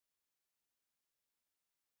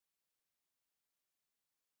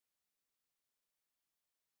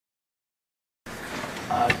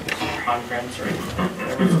conference or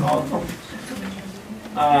whatever it's called.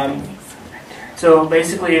 So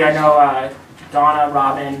basically, I know Donna,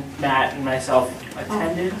 Robin, Matt, and myself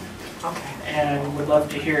attended, and would love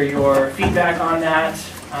to hear your feedback on that.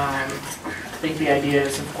 I think the idea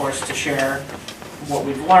is, of course, to share what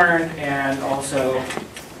we've learned, and also,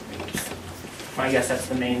 I guess that's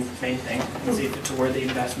the main thing, and see if it's a worthy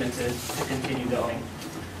investment to continue going.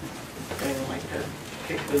 Would anyone like to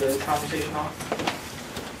kick the conversation off?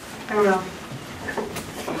 I will.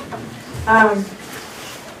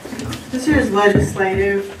 This year's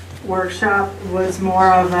legislative workshop was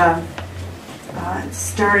more of a, it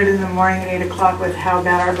started in the morning at 8 o'clock with how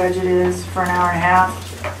bad our budget is for an hour and a half.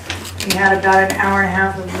 We had about an hour and a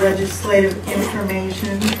half of legislative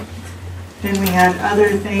information. Then we had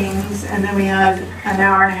other things, and then we had an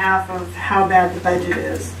hour and a half of how bad the budget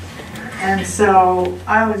is. And so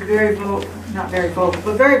I was very not very vocal,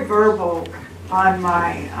 but very verbal on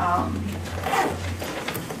my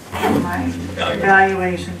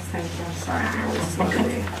evaluations. Thank you. I'm sorry, I'm really slow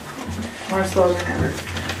today. More slow than ever.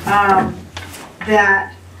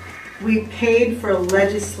 That we paid for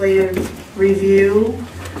legislative review.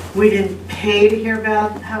 We didn't pay to hear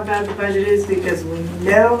about how bad the budget is because we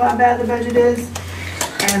know how bad the budget is,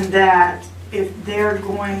 and that if they're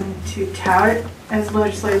going to tout it as a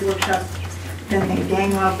legislative workshop, then they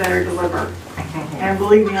dang well better deliver. And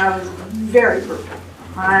believe me, I was very verbal.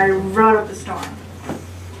 I wrote up the storm.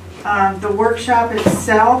 The workshop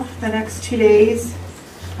itself, the next 2 days,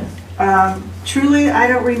 truly I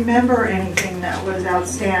don't remember anything that was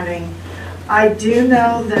outstanding. I do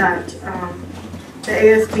know that the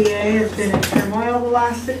ASBA has been in turmoil the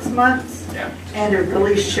last 6 months, and it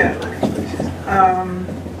really showed.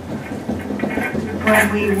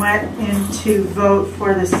 When we went in to vote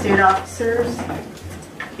for the state officers,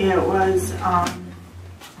 it was,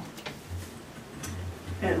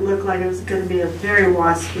 it looked like it was going to be a very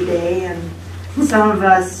waspy day, and some of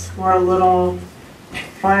us were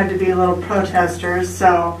wanted to be a little protesters,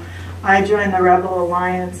 so I joined the Rebel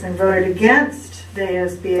Alliance and voted against the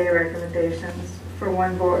ASBA recommendations for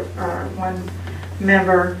one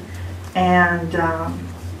member, and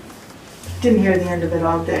didn't hear the end of it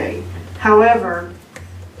all day. However,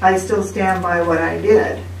 I still stand by what I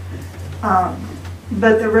did.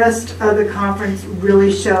 But the rest of the conference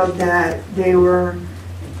really showed that they were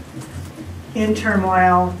in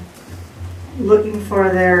turmoil, looking for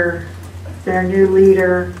their new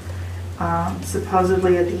leader.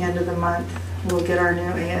 Supposedly at the end of the month, we'll get our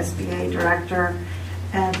new ASBA director,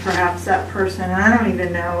 and perhaps that person, and I don't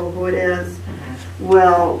even know who it is,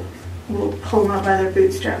 will pull them up by their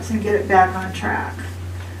bootstraps and get it back on track.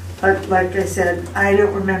 But like I said, I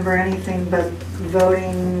don't remember anything but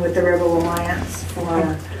voting with the Rebel Alliance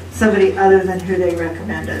for somebody other than who they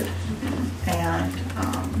recommended. And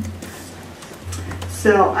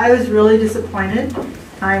so I was really disappointed.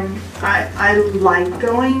 I like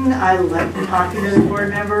going. I like talking to the board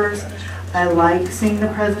members. I like seeing the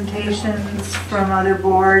presentations from other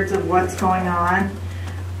boards of what's going on.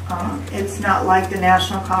 It's not like the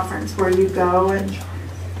national conference where you go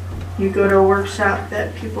to a workshop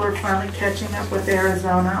that people are finally catching up with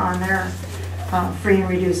Arizona on their free and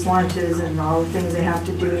reduced lunches and all the things they have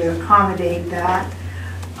to do to accommodate that.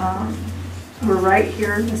 We're right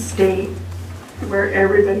here in the state where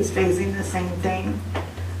everybody's facing the same thing.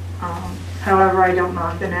 However, I don't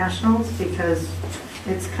knock the nationals because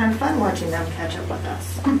it's kind of fun watching them catch up with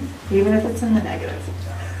us, even if it's in the negative,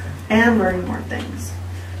 and learning more things.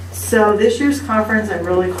 So this year's conference, I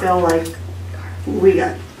really feel like we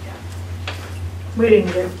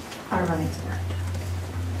didn't get our money's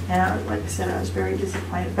worth. And like I said, I was very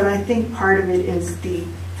disappointed. But I think part of it is the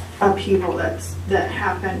upheaval that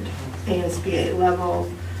happened ASBA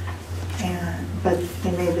level, but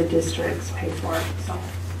they made the districts pay for it. So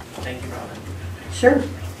thank you, Robin. Sure.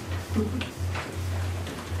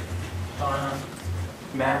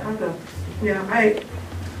 Matt? Okay. Yeah,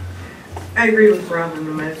 I agree with Robin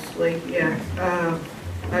mostly. Yeah,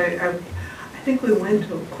 I think we went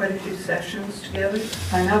to quite a few sessions together.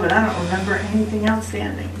 I know, but I don't remember anything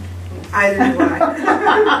outstanding. Either do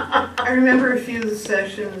I. I remember a few of the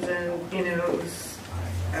sessions, and you know, it was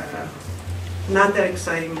not that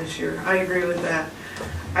exciting this year. I agree with that.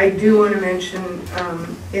 I do want to mention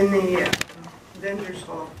in the vendors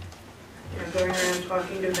hall, going around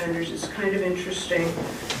talking to vendors, it's kind of interesting.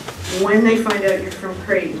 When they find out you're from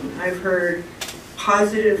Creighton, I've heard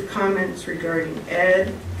positive comments regarding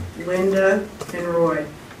Ed, Linda, and Roy.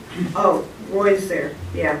 Oh, Roy's there,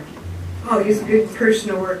 yeah. Oh, he's a good person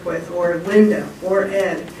to work with, or Linda, or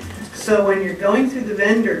Ed. So when you're going through the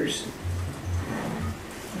vendors,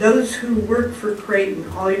 those who work for Creighton,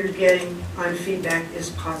 all you're getting on feedback is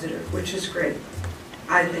positive, which is great.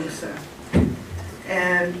 I think so.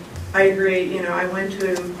 And I agree, you know, I went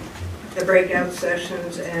to the breakout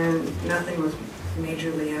sessions and nothing was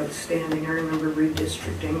majorly outstanding. I remember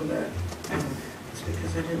redistricting, but it's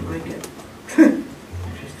because I didn't like it.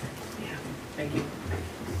 Interesting. Yeah. Thank you.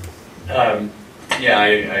 Yeah,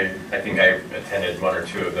 I think I attended one or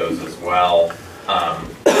two of those as well.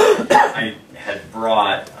 I had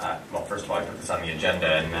brought, well, first of all, I put this on the agenda,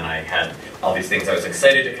 and then I had all these things I was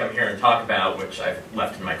excited to come here and talk about, which I've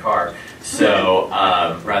left in my car. So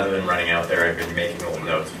rather than running out there, I've been making little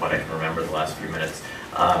notes of what I can remember the last few minutes.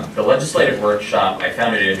 The legislative workshop, I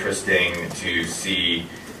found it interesting to see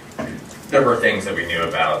there were things that we knew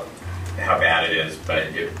about how bad it is, but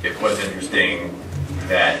it was interesting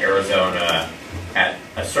that Arizona, at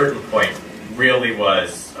a certain point, really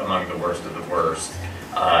was among the worst of the worst.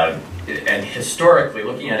 And historically,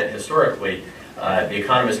 looking at it historically, the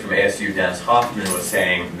economist from ASU, Dennis Hoffman, was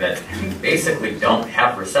saying that we basically don't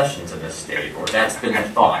have recessions in this state, or that's been the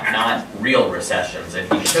thought, not real recessions.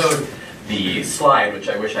 And he showed the slide, which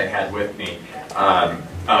I wish I had with me,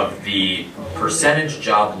 of the percentage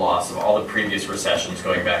job loss of all the previous recessions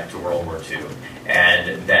going back to World War II,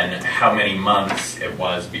 and then how many months it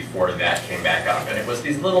was before that came back up. And it was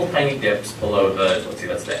these little tiny dips below the, let's see,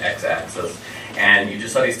 that's the x-axis, and you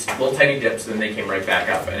just saw these little tiny dips, then they came right back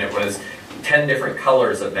up, and it was 10 different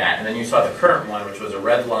colors of that. And then you saw the current one, which was a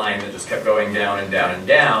red line that just kept going down and down and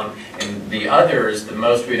down. And the others, the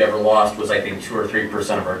most we'd ever lost was, I think, 2 or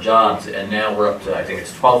 3% of our jobs. And now we're up to, I think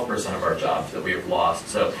it's 12% of our jobs that we have lost.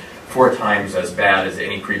 So 4 times as bad as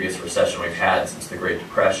any previous recession we've had since the Great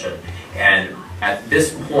Depression. And at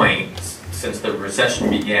this point, since the recession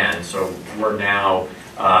began, so we're now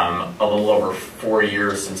a little over 4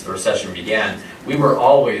 years since the recession began, we were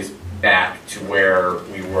always back to where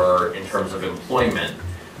we were in terms of employment,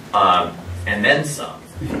 and then some.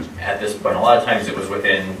 At this point, a lot of times it was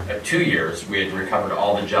within 2 years we had recovered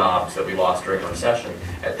all the jobs that we lost during the recession.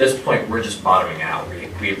 At this point, we're just bottoming out.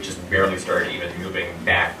 We've just barely started even moving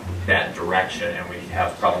back that direction, and we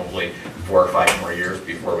have probably 4 or 5 more years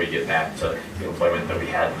before we get back to the employment that we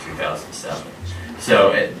had in 2007.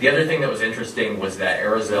 So the other thing that was interesting was that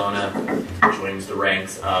Arizona joins the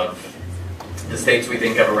ranks of the states we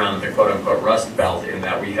think of around the quote-unquote Rust Belt, in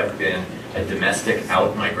that we have been a domestic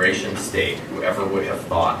out-migration state. Whoever would have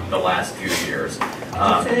thought the last few years. Say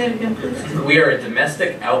that again, please. We are a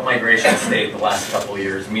domestic out-migration state the last couple of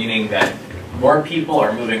years, meaning that more people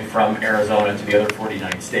are moving from Arizona to the other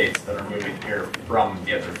 49 states than are moving here from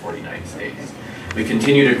the other 49 states. We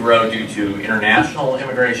continue to grow due to international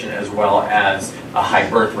immigration, as well as a high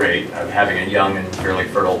birth rate of having a young and fairly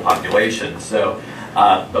fertile population. So,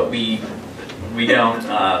 but we don't,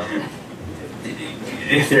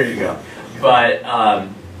 there you go. But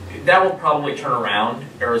that will probably turn around.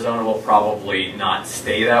 Arizona will probably not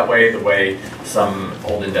stay that way some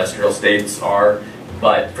old industrial states are.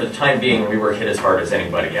 But for the time being, we were hit as hard as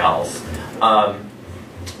anybody else.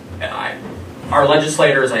 Our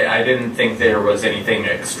legislators, I didn't think there was anything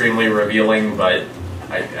extremely revealing, but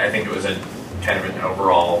I think it was a kind of an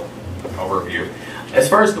overall overview. As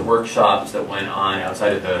far as the workshops that went on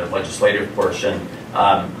outside of the legislative portion,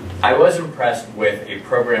 I was impressed with a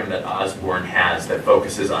program that Osborne has that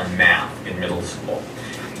focuses on math in middle school.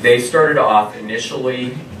 They started off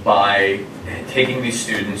initially by taking these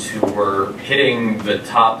students who were hitting the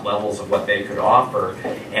top levels of what they could offer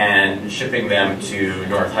and shipping them to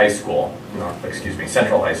Central High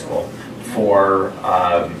School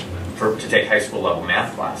to take high school level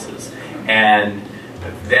math classes. And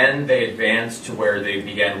then they advanced to where they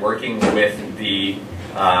began working with the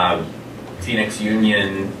Phoenix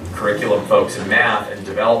Union curriculum folks in math and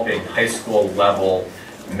developing high school level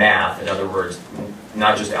math. In other words,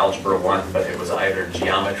 not just Algebra 1, but it was either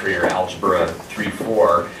geometry or Algebra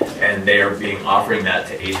 3-4, and they are offering that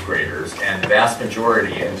to 8th graders. And the vast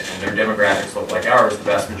majority, and their demographics look like ours, the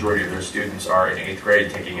vast majority of their students are in 8th grade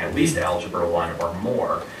taking at least Algebra 1 or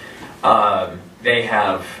more. They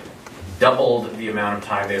have doubled the amount of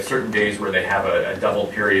time. They have certain days where they have a double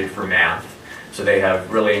period for math. So they have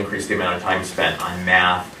really increased the amount of time spent on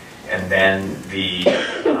math. And then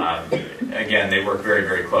again, they work very,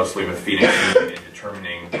 very closely with Phoenix Union in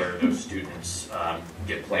determining where those students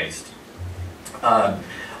get placed.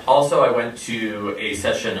 Also, I went to a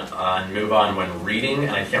session on Move On When Reading,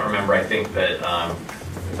 and I can't remember, I think that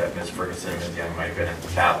Ms. Ferguson and Ms. Young might have been at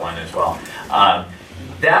that one as well.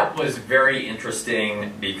 That was very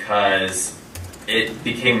interesting because it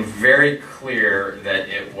became very clear that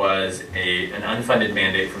it was an unfunded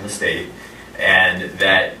mandate from the state, and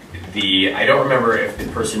that I don't remember if the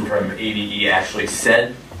person from ADE actually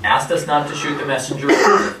asked us not to shoot the messenger,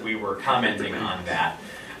 or if we were commenting on that.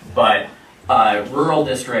 But rural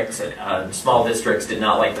districts, small districts did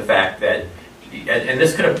not like the fact that, and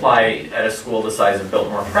this could apply at a school the size of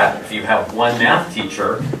Biltmore Prep. If you have one math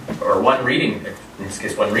teacher, or one reading, in this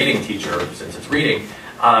case one reading teacher, since it's reading,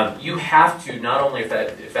 you have to, not only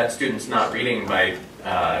if that student's not reading by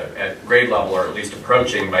at grade level, or at least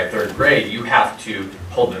approaching by 3rd grade, you have to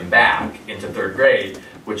hold them back into 3rd grade,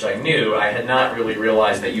 which I knew. I had not really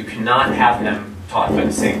realized that you cannot have them taught by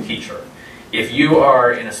the same teacher. If you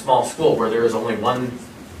are in a small school where there is only one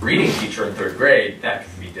reading teacher in 3rd grade, that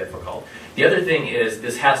can be difficult. The other thing is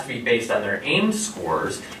this has to be based on their AIMS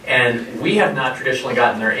scores, and we have not traditionally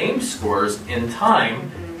gotten their AIMS scores in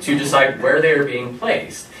time to decide where they are being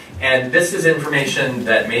placed. And this is information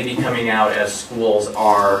that may be coming out as schools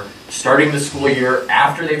are starting the school year,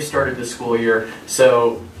 after they've started the school year.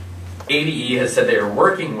 So ADE has said they are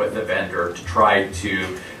working with the vendor to try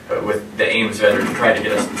to, with the AIMS vendor, to try to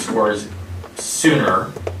get us the scores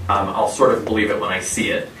sooner. I'll sort of believe it when I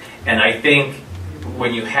see it. And I think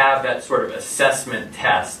when you have that sort of assessment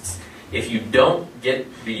tests, if you don't get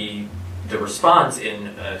the response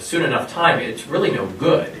in soon enough time, it's really no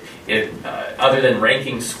good. Other than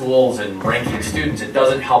ranking schools and ranking students, it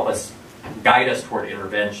doesn't help us guide us toward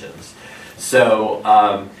interventions. So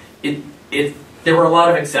there were a lot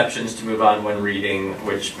of exceptions to move on when reading,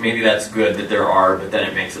 which maybe that's good that there are, but then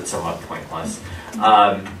it makes it somewhat pointless.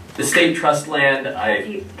 The state trust land,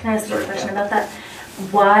 Can I ask you a question about that?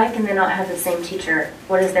 Why can they not have the same teacher?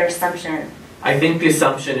 What is their assumption? I think the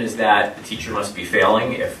assumption is that the teacher must be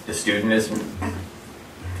failing if the student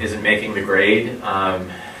isn't making the grade,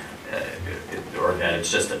 or that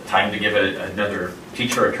it's just a time to give another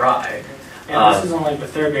teacher a try. And this is only the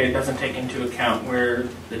 3rd grade. It doesn't take into account where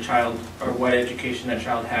the child, or what education that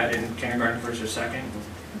child had in kindergarten, 1st or 2nd.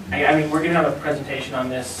 I mean, we're going to have a presentation on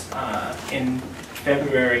this in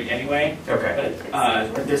February anyway. Okay.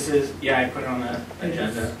 But this is, yeah, I put it on the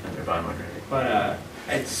agenda. But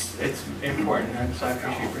it's important, and so I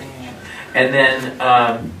appreciate bringing it. And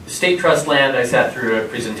then state trust land, I sat through a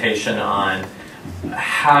presentation on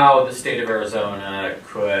how the state of Arizona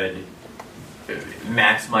could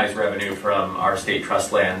maximize revenue from our state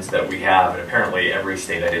trust lands that we have. And apparently every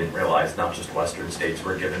state, I didn't realize, not just western states,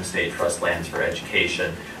 were given state trust lands for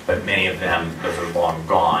education, but many of them, those are long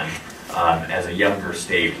gone. As a younger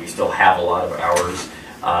state, we still have a lot of ours.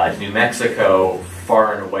 New Mexico,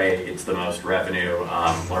 far and away, gets the most revenue,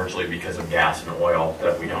 largely because of gas and oil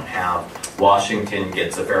that we don't have. Washington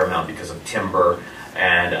gets a fair amount because of timber.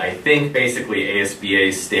 And I think basically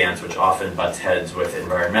ASBA's stance, which often butts heads with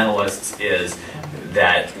environmentalists, is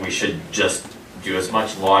that we should just do as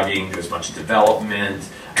much logging, do as much development,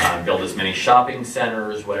 build as many shopping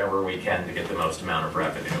centers, whatever we can to get the most amount of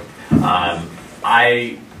revenue.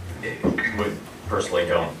 I would personally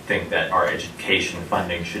don't think that our education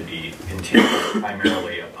funding should be contingent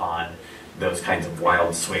primarily upon those kinds of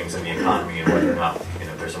wild swings in the economy and whether or not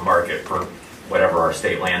there's a market for whatever our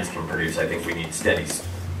state lands can produce. I think we need steady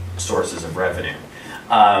sources of revenue.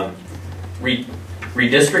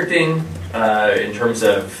 Redistricting, in terms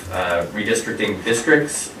of redistricting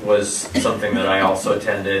districts, was something that I also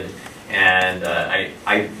attended, and I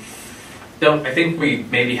think we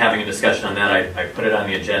may be having a discussion on that. I put it on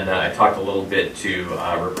the agenda. I talked a little bit to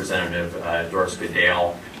Representative Doris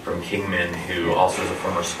Goodale from Kingman, who also is a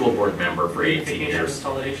former school board member for 18 years.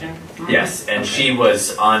 Consolidation? Yes, and she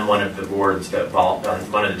was on one of the boards that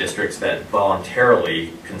on one of the districts that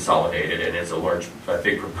voluntarily consolidated and is a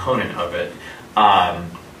big proponent of it.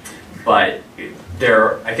 But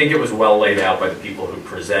I think it was well laid out by the people who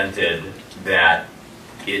presented that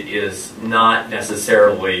it is not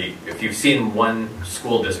necessarily, if you've seen one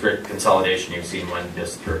school district consolidation, you've seen one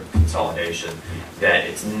district consolidation, that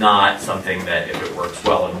it's not something that if it works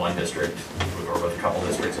well in one district or with a couple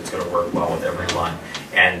districts, it's going to work well with everyone.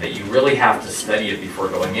 And that you really have to study it before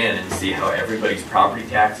going in and see how everybody's property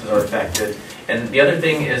taxes are affected. And the other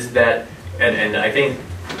thing is that, and I think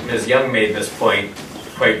Ms. Young made this point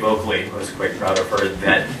quite vocally, I was quite proud of her,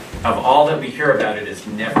 that of all that we hear about, it is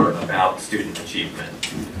never about student achievement.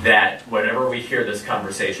 That whenever we hear this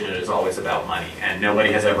conversation, it is always about money. And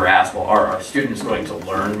nobody has ever asked, well, are our students going to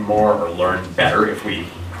learn more or learn better if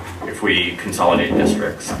we consolidate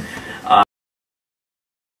districts?